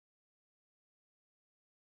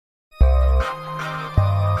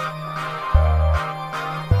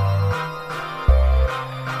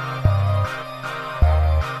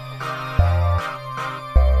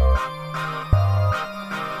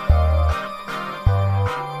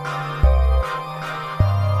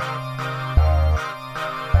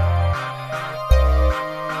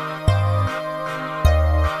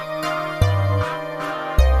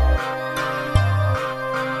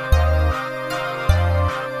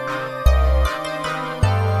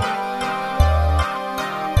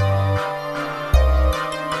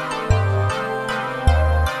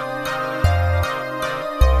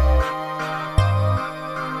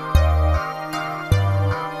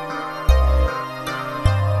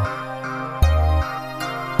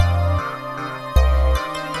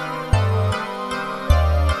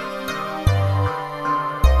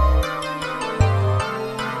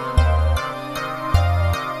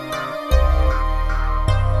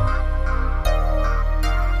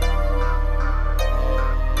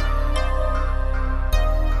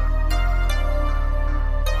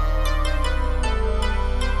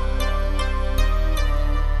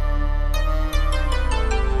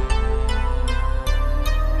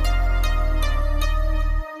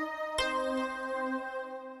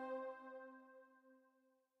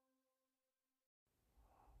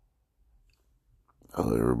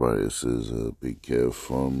Hello everybody, this is Big Kev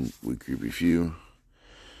from We Creepy Few.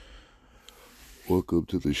 Welcome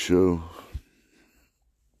to the show.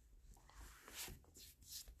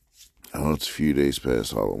 I know it's a few days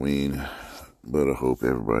past Halloween, but I hope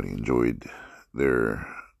everybody enjoyed their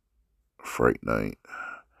Fright Night.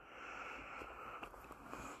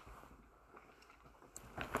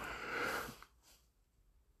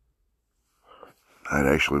 I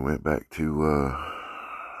actually went back to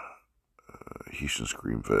Houston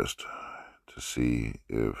Scream Fest to see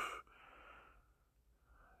if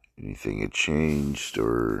anything had changed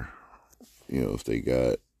or, if they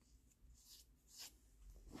got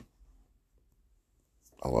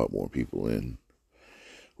a lot more people in,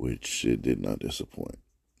 which it did not disappoint.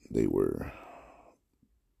 They were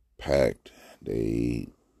packed. They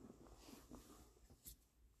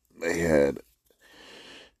had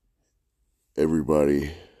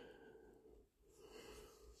everybody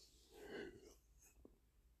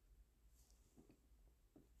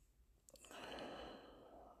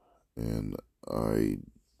and I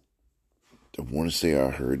want to say I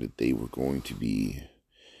heard that they were going to be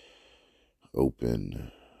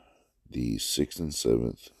open the 6th and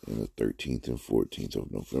 7th and the 13th and 14th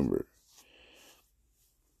of November.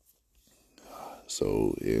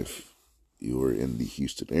 So if you are in the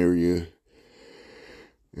Houston area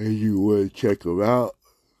and you want to check them out,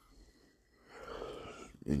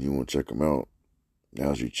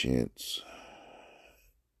 now's your chance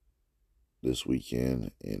this weekend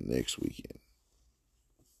and next weekend.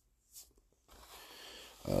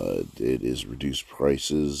 It is reduced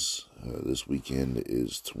prices. This weekend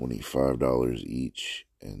is $25 each,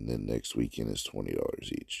 and then next weekend is $20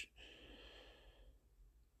 each.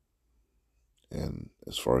 And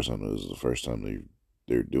as far as I know, this is the first time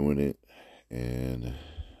they're doing it, and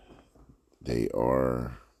they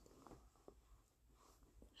are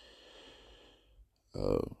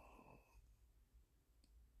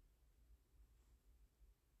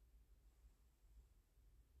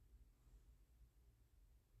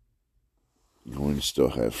going to still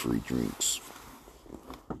have free drinks.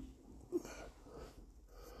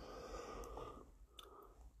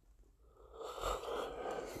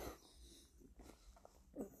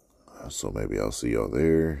 So maybe I'll see y'all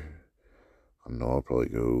there. I know I'll probably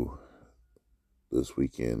go this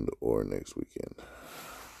weekend or next weekend.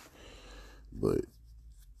 But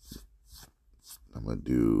I'm going to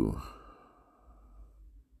do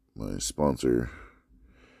my sponsor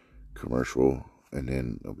commercial and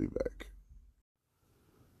then I'll be back.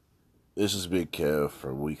 This is Big Kev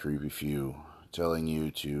for We Creepy Few, telling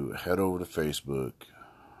you to head over to Facebook,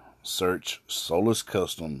 search Solus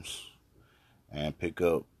Customs, and pick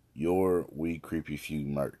up your We Creepy Few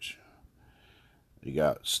merch. You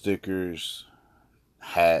got stickers,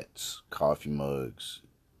 hats, coffee mugs.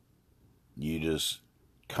 You just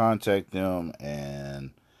contact them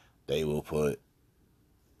and they will put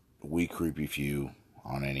We Creepy Few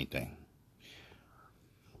on anything.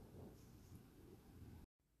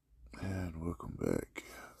 And welcome back.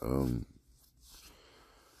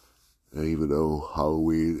 Even though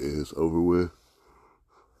Halloween is over with,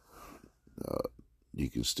 you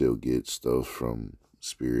can still get stuff from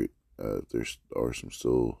Spirit. If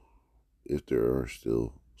there are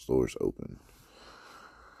still stores open,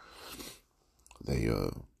 they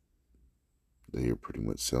are pretty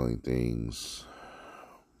much selling things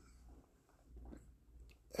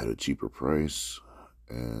at a cheaper price.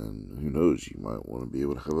 And who knows, you might want to be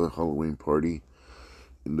able to have a Halloween party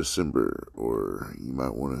in December, or you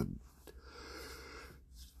might want to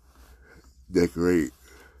decorate,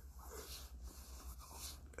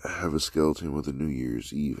 have a skeleton with a New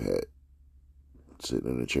Year's Eve hat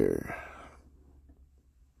sitting in a chair.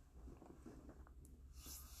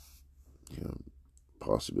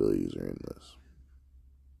 Possibilities are endless.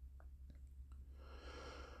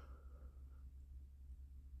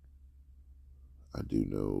 I do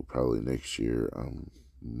know probably next year I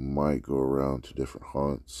might go around to different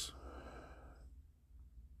haunts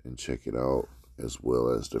and check it out, as well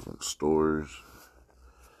as different stores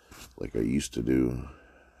like I used to do.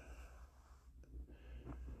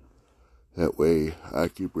 That way I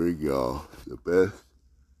can bring y'all the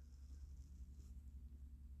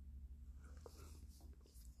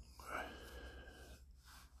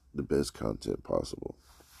best content possible.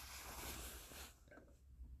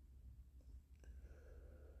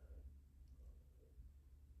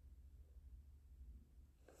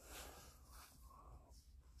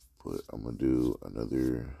 But I'm going to do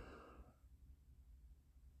another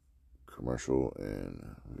commercial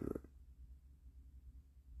and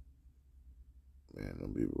I'll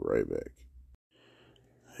be right back.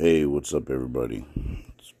 Hey, what's up everybody?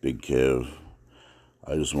 It's Big Kev.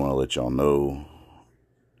 I just want to let y'all know,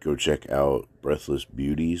 go check out Breathless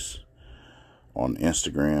Beauties on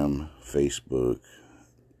Instagram, Facebook.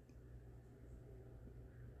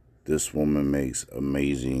 This woman makes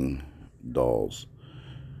amazing dolls.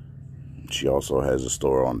 She also has a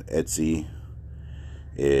store on Etsy.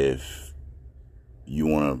 If you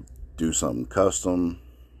want to do something custom,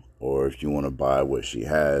 or if you want to buy what she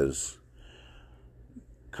has,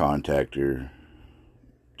 contact her.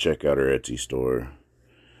 Check out her Etsy store.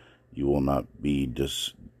 You will not be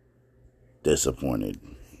disappointed.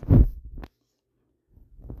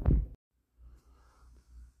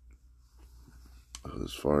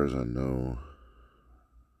 As far as I know,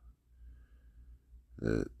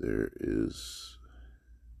 that there is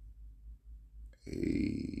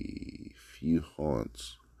a few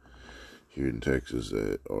haunts here in Texas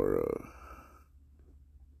that are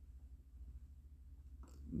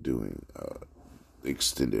doing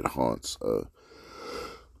extended haunts.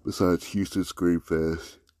 Besides Houston Scream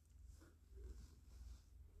Fest,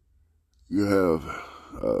 you have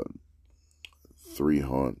 3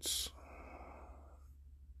 haunts.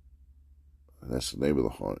 And that's the name of the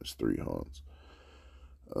haunt. It's 3 haunts.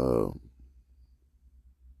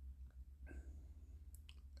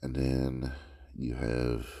 And then you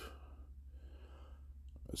have,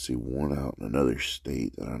 I see one out in another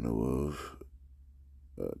state that I know of.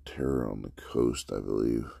 Terror on the Coast, I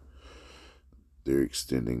believe. They're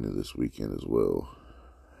extending to this weekend as well.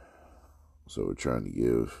 So we're trying to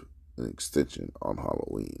give an extension on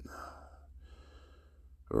Halloween,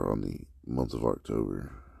 or on the month of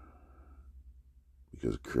October,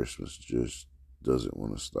 because Christmas just doesn't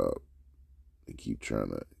want to stop. They keep trying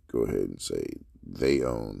to go ahead and say they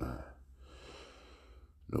own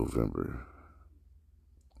November.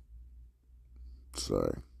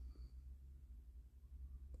 Sorry.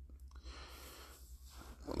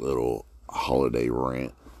 A little holiday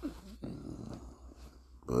rant.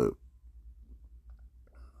 But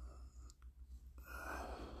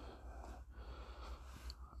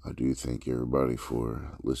I do thank everybody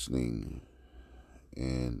for listening,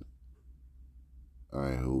 and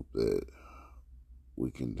I hope that we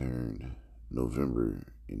can turn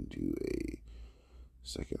November into a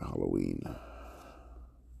second Halloween,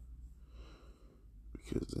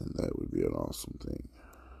 because then that would be an awesome thing.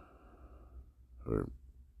 Or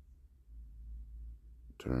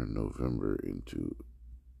turn November into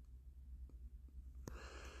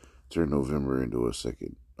a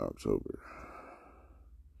second October.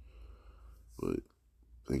 But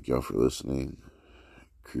thank y'all for listening.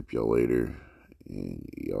 Creep y'all later, and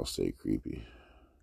y'all stay creepy.